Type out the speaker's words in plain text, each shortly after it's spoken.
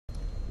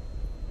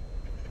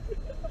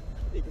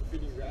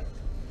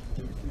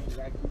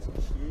extracting some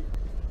shit.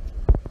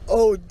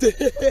 Oh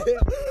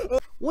damn!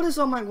 What is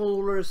up, my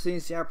noodlers?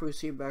 Since Yapper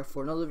here back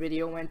for another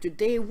video, and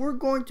today we're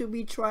going to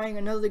be trying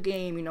another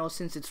game. You know,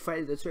 since it's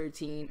Friday the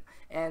 13th,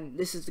 and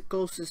this is the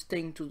closest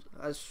thing to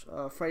as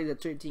Friday the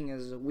 13th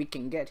as we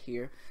can get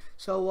here.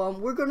 So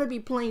we're gonna be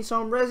playing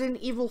some Resident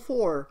Evil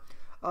 4.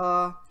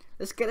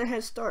 Let's get a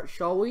head start,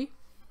 shall we?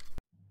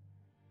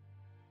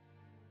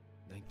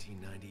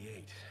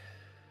 1998.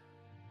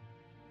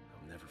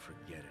 I'll never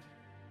forget it.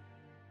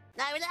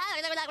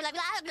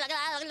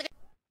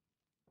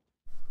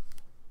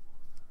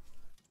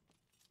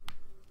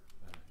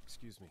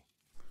 Excuse me,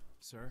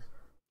 sir?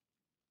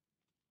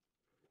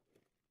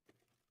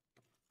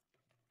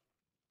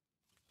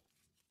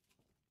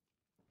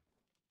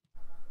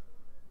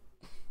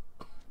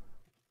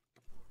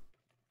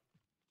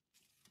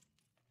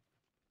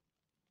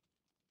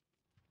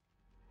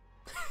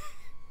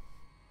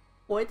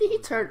 Why did he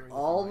turn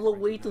all the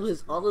way to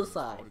his other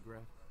side?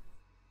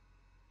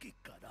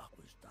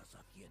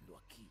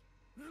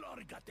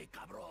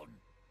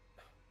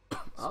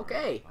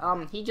 Okay,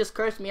 he just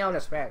cursed me out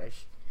in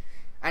Spanish.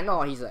 I know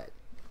what he said.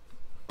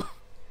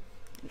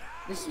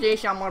 This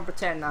situation I'm gonna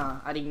pretend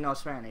I didn't know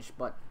Spanish,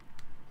 but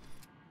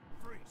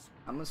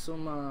I'm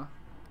assuming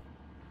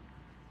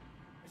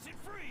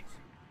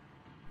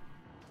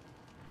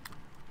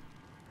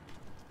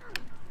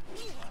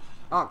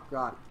oh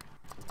god.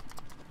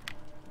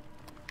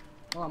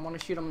 Oh, I'm gonna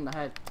shoot him in the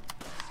head.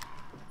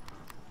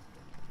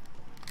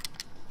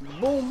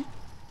 Boom!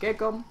 Kick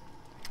him.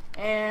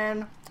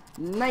 And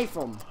knife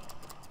him.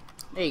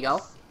 There you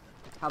go.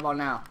 How about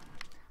now?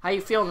 How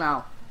you feel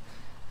now?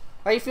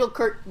 How you feel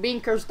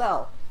being cursed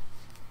out?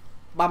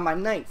 By my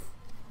knife.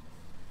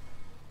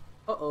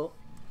 Uh-oh.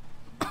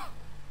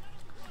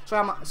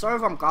 Sorry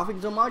if I'm coughing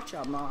too much.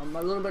 I'm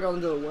a little bit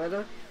under the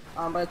weather.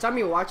 By the time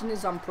you're watching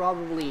this, I'm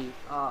probably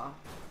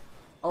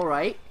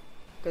alright.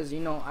 Because, you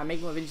know, I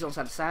make my videos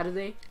on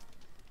Saturday.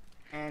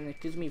 And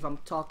excuse me if I'm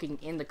talking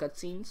in the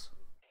cutscenes.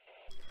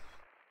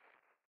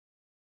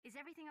 Is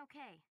everything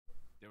okay?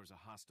 There was a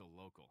hostile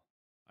local.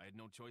 I had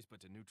no choice but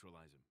to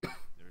neutralize him.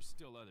 There are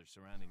still others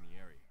surrounding the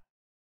area.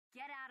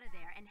 Get out of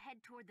there and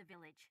head toward the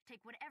village.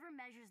 Take whatever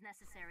measures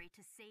necessary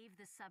to save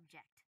the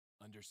subject.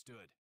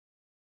 Understood.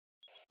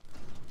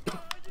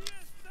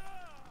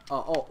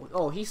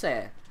 Oh, he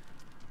said.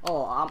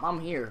 Oh,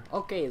 I'm here.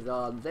 Okay,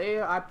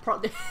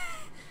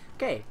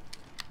 okay.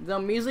 The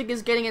music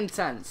is getting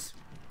intense.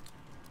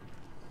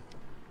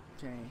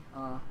 Okay,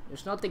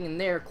 there's nothing in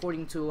there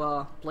according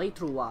to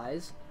playthrough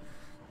wise.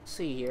 Let's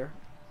see here.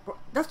 Bro,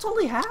 that's all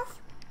they have?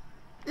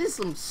 This is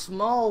some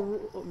small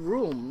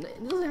room.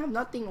 It doesn't have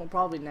nothing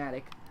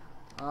problematic.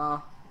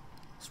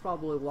 Let's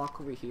probably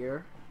walk over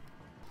here.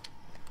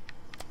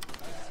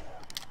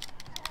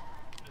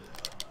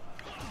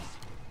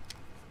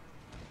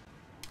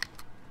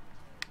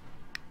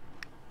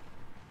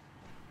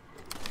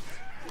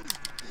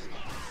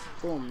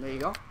 Boom, there you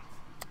go.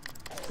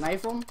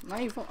 Knife him,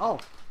 knife him. Oh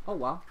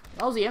wow.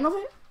 That was the end of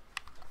it?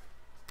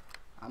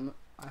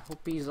 I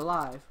hope he's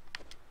alive.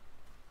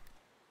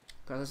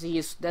 Cause I see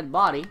his dead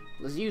body.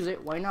 Let's use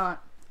it, why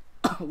not?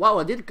 Wow,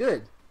 I did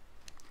good.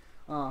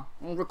 I'm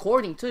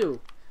recording too.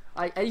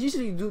 I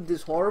usually do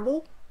this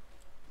horrible.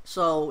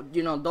 So,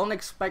 you know, don't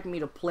expect me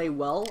to play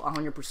well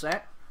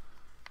 100%.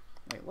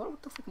 Wait,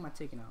 what the fuck am I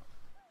taking out?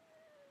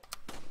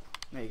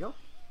 There you go.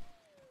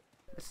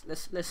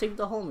 Let's save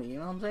the homie, you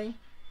know what I'm saying?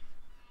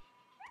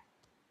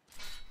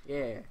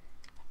 Yeah.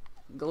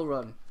 Go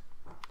run.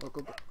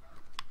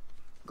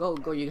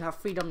 Go, you have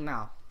freedom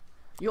now.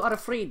 You are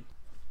freed.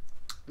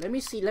 Let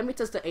me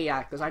test the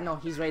AI, because I know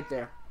he's right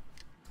there.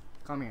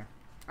 Come here.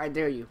 I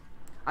dare you.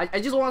 I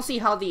just want to see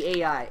how the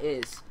AI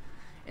is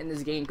in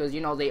this game, because,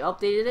 you know, they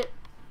updated it.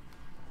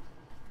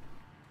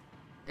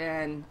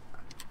 And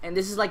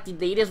this is like the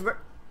latest what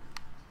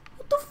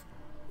the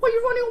why are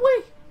you running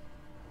away?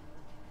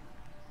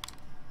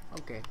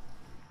 Okay.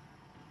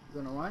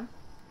 You gonna run?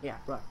 Yeah,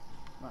 run.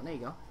 Run, there you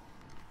go.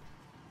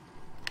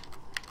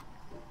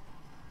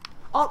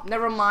 Oh,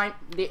 never mind.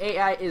 The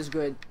AI is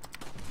good.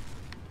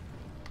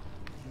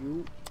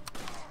 You.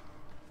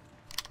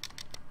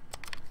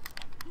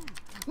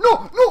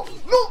 No!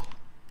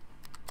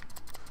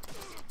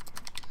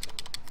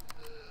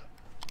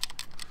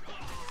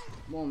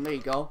 Boom, there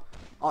you go.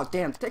 Oh,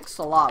 damn. Thanks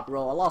a lot,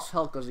 bro. I lost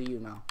health because of you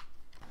now.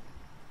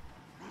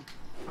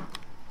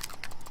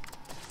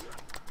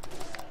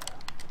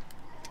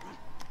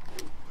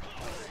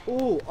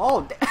 Ooh,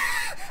 oh,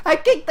 I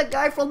kicked the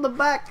guy from the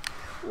back.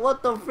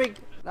 What the freak?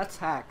 That's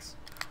hacks.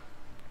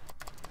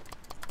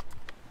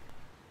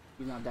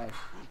 He's not dead.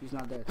 He's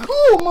not dead.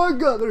 Oh my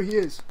god, there he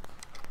is.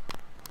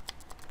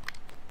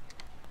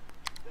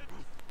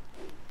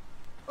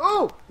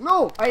 Oh,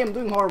 no. I am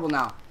doing horrible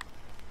now.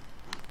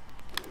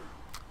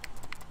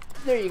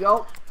 There you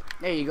go.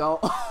 There you go.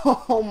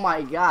 Oh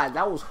my god,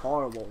 that was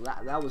horrible.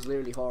 That was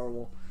literally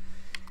horrible.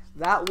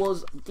 That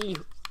was the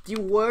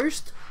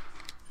worst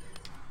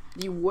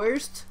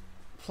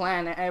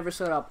plan I ever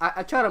set up.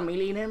 I tried to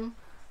melee him,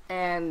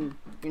 and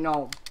you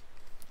know,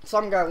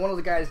 one of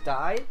the guys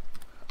died.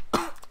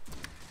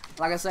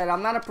 Like I said,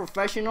 I'm not a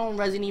professional in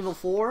Resident Evil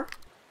 4.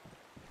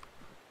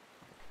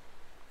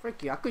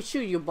 Frick you, I could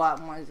shoot you,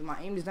 but my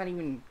aim is not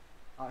even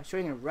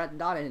showing a red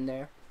dot in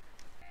there.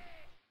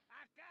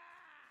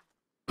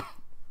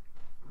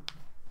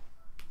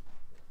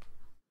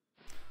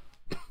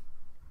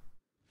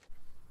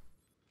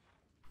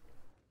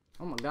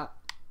 Oh my god.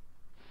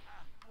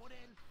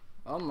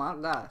 Oh my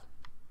god.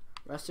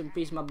 Rest in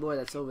peace, my boy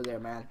that's over there,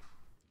 man.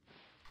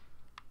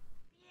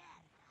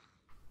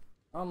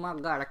 Oh my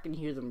god, I can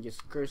hear them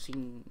just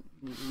cursing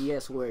the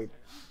S word.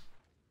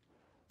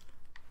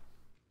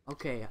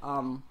 Okay,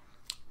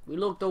 we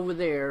looked over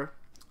there.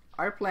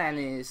 Our plan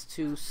is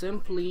to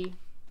simply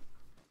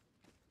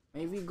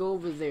maybe go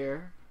over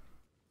there.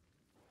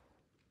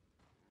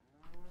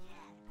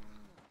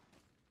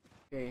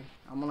 Okay,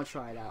 I'm gonna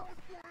try it out.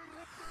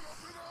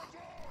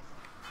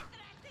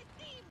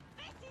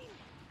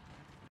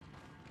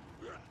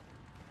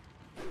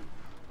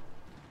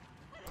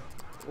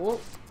 Oh.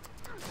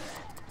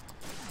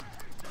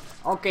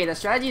 Okay, the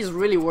strategy is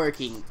really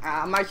working.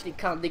 I'm actually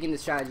kind of digging the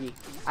strategy.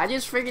 I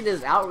just figured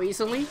this out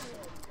recently.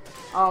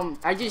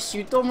 I just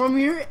shoot them from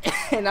here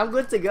and I'm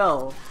good to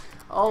go.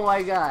 Oh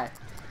my god.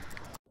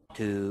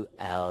 2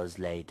 hours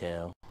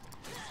later.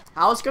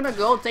 I was gonna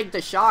go take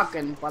the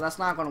shotgun, but that's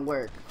not gonna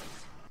work.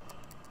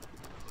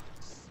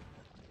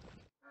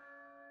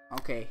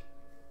 Okay.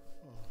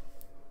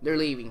 They're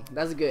leaving.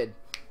 That's good.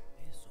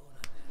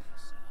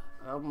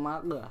 Oh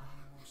my god.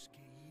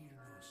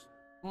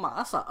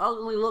 That's an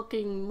ugly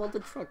looking mother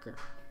trucker.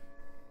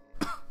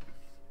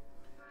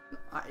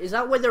 Is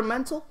that why they're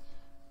mental?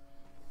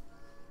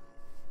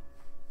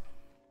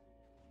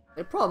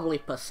 They're probably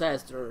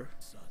possessed or...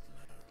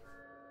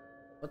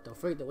 What the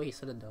freak, the way he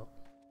said it though.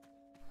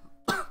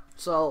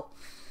 So,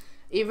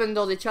 even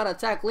though they try to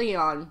attack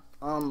Leon,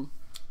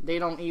 they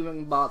don't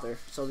even bother.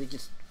 So they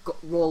just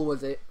roll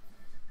with it.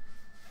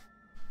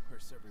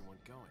 Where's everyone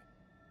going?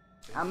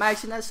 I'm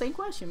asking that same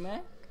question,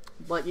 man.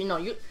 But you know,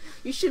 you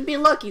should be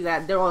lucky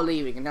that they're all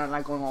leaving and they're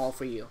not going all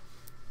for you.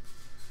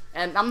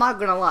 And I'm not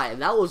gonna lie,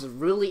 that was a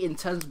really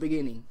intense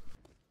beginning.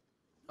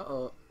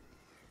 Uh-oh.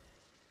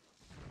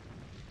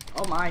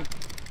 Oh my.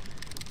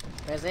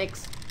 There's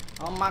X.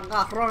 Oh my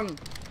god, run.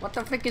 What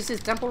the frick is this,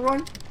 temple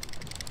run?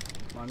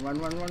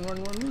 Run.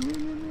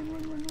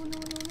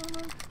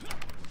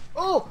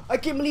 Oh, I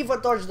can't believe I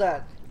dodged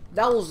that.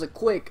 That was a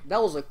quick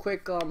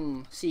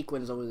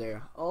sequence over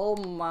there. Oh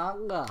my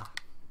god.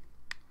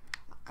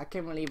 I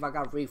can't believe I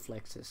got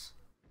reflexes.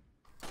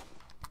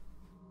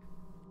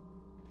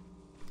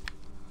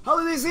 How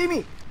did they see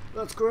me?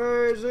 That's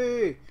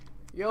crazy.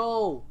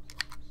 Yo.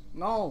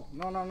 No.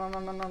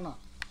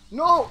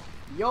 No.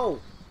 Yo.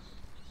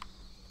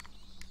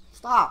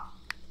 Stop.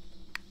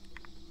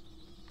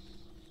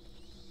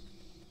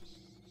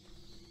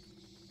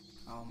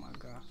 Oh my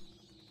god.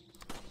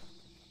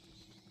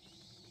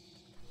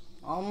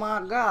 Oh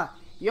my god.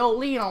 Yo,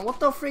 Leon, what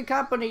the freak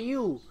happened to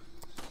you?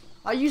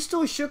 Are you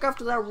still shook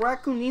after that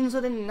raccoon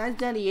incident in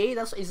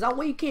 1998? Is that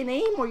why you can't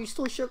aim, or are you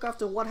still shook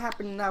after what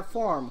happened in that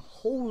farm?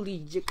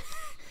 Holy j...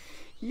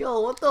 Yo,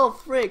 what the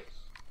frick?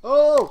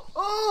 Oh!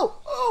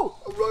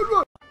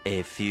 Run!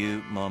 A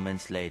few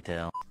moments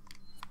later.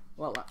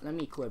 Well, let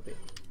me equip it.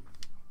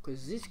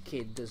 Because this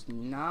kid does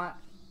not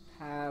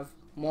have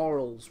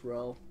morals,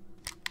 bro.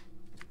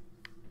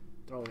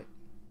 Throw it.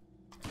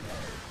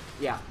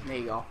 Yeah, there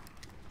you go.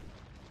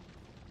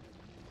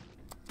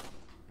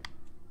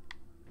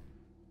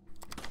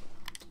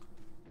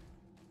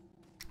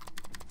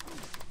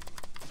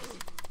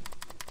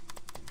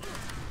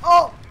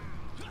 Oh!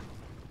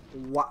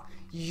 What?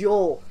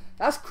 Yo,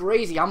 that's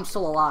crazy. I'm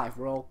still alive,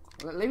 bro.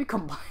 Let me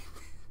combine.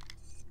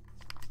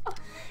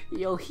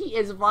 Yo, he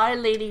is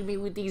violating me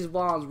with these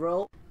bombs,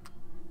 bro.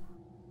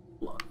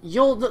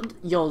 Yo,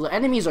 the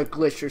enemies are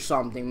glitched or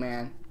something,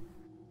 man.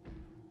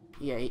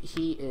 Yeah,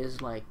 he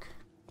is like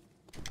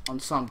on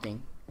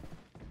something.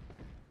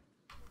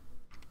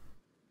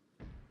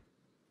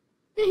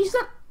 Yeah, he's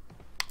not,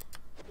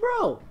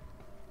 bro.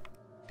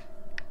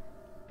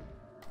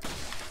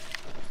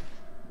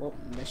 Well,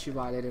 that should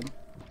violate him.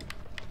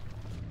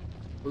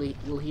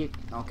 Will he?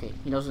 Okay,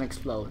 he doesn't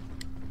explode.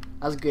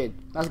 That's good.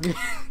 That's good.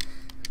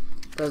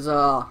 Cause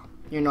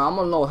you know, I'm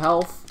on low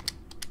health,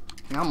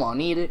 and I'm gonna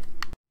need it.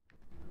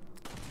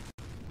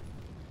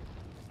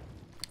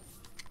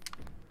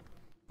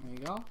 There you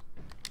go.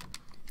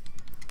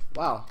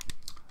 Wow,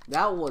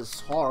 that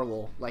was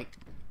horrible. Like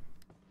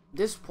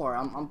this part,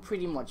 I'm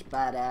pretty much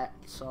bad at.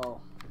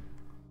 So,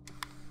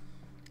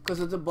 cause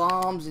of the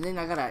bombs, and then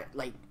I gotta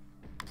like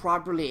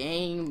properly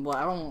aim, but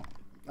I don't.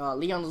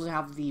 Leon doesn't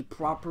have the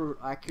proper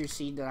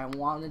accuracy that I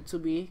want it to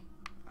be.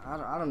 I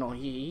don't know.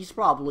 He's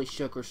probably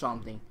shook or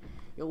something.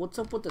 Yo, what's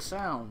up with the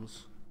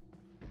sounds?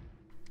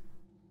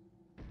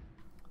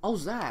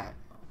 How's that?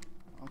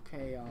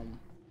 Okay,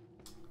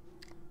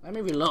 let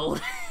me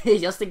reload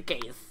just in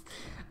case.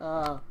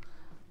 No,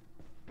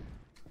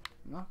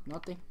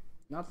 nothing,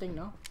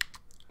 no.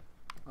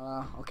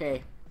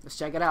 Okay, let's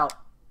check it out.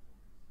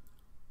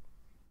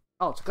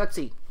 Oh, it's a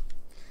cutscene.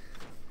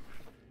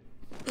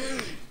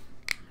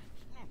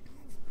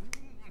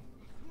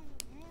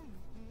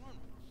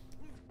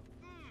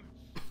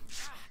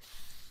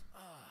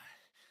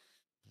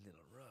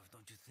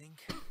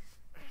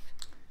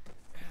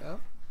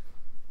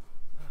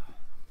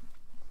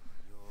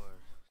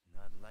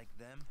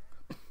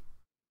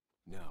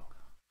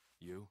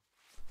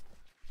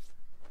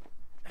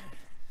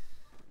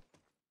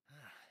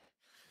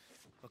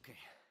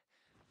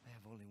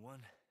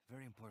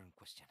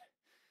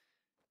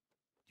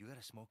 You got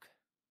a smoke?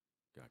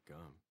 Got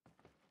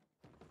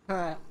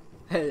gum.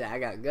 I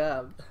got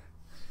gum.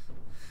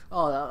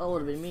 Oh, that would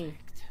have been me.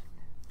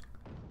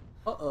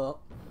 Uh-oh.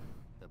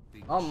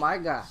 Oh my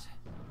god.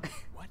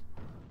 What?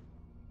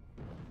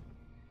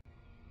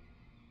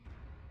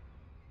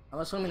 I'm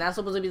assuming that's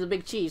supposed to be the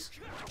big cheese.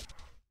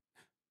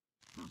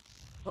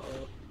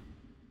 Uh-oh.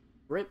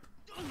 Rip.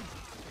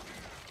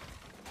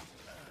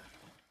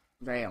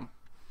 Damn.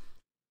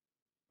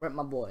 Rip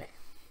my boy.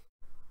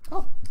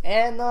 Oh,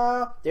 and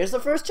there's the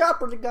first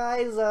chopper,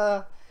 guys.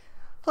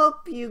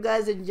 Hope you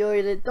guys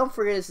enjoyed it. Don't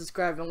forget to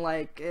subscribe and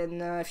like.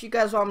 And if you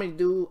guys want me to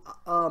do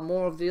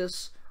more of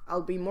this,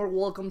 I'll be more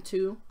welcome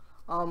to.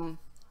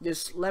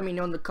 Just let me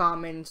know in the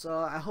comments.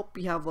 I hope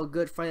you have a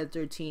good Friday the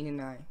 13th,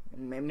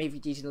 and maybe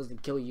DC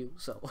doesn't kill you.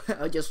 So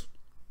I'll just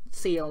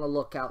see you on the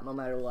lookout no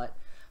matter what.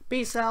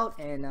 Peace out,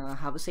 and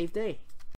have a safe day.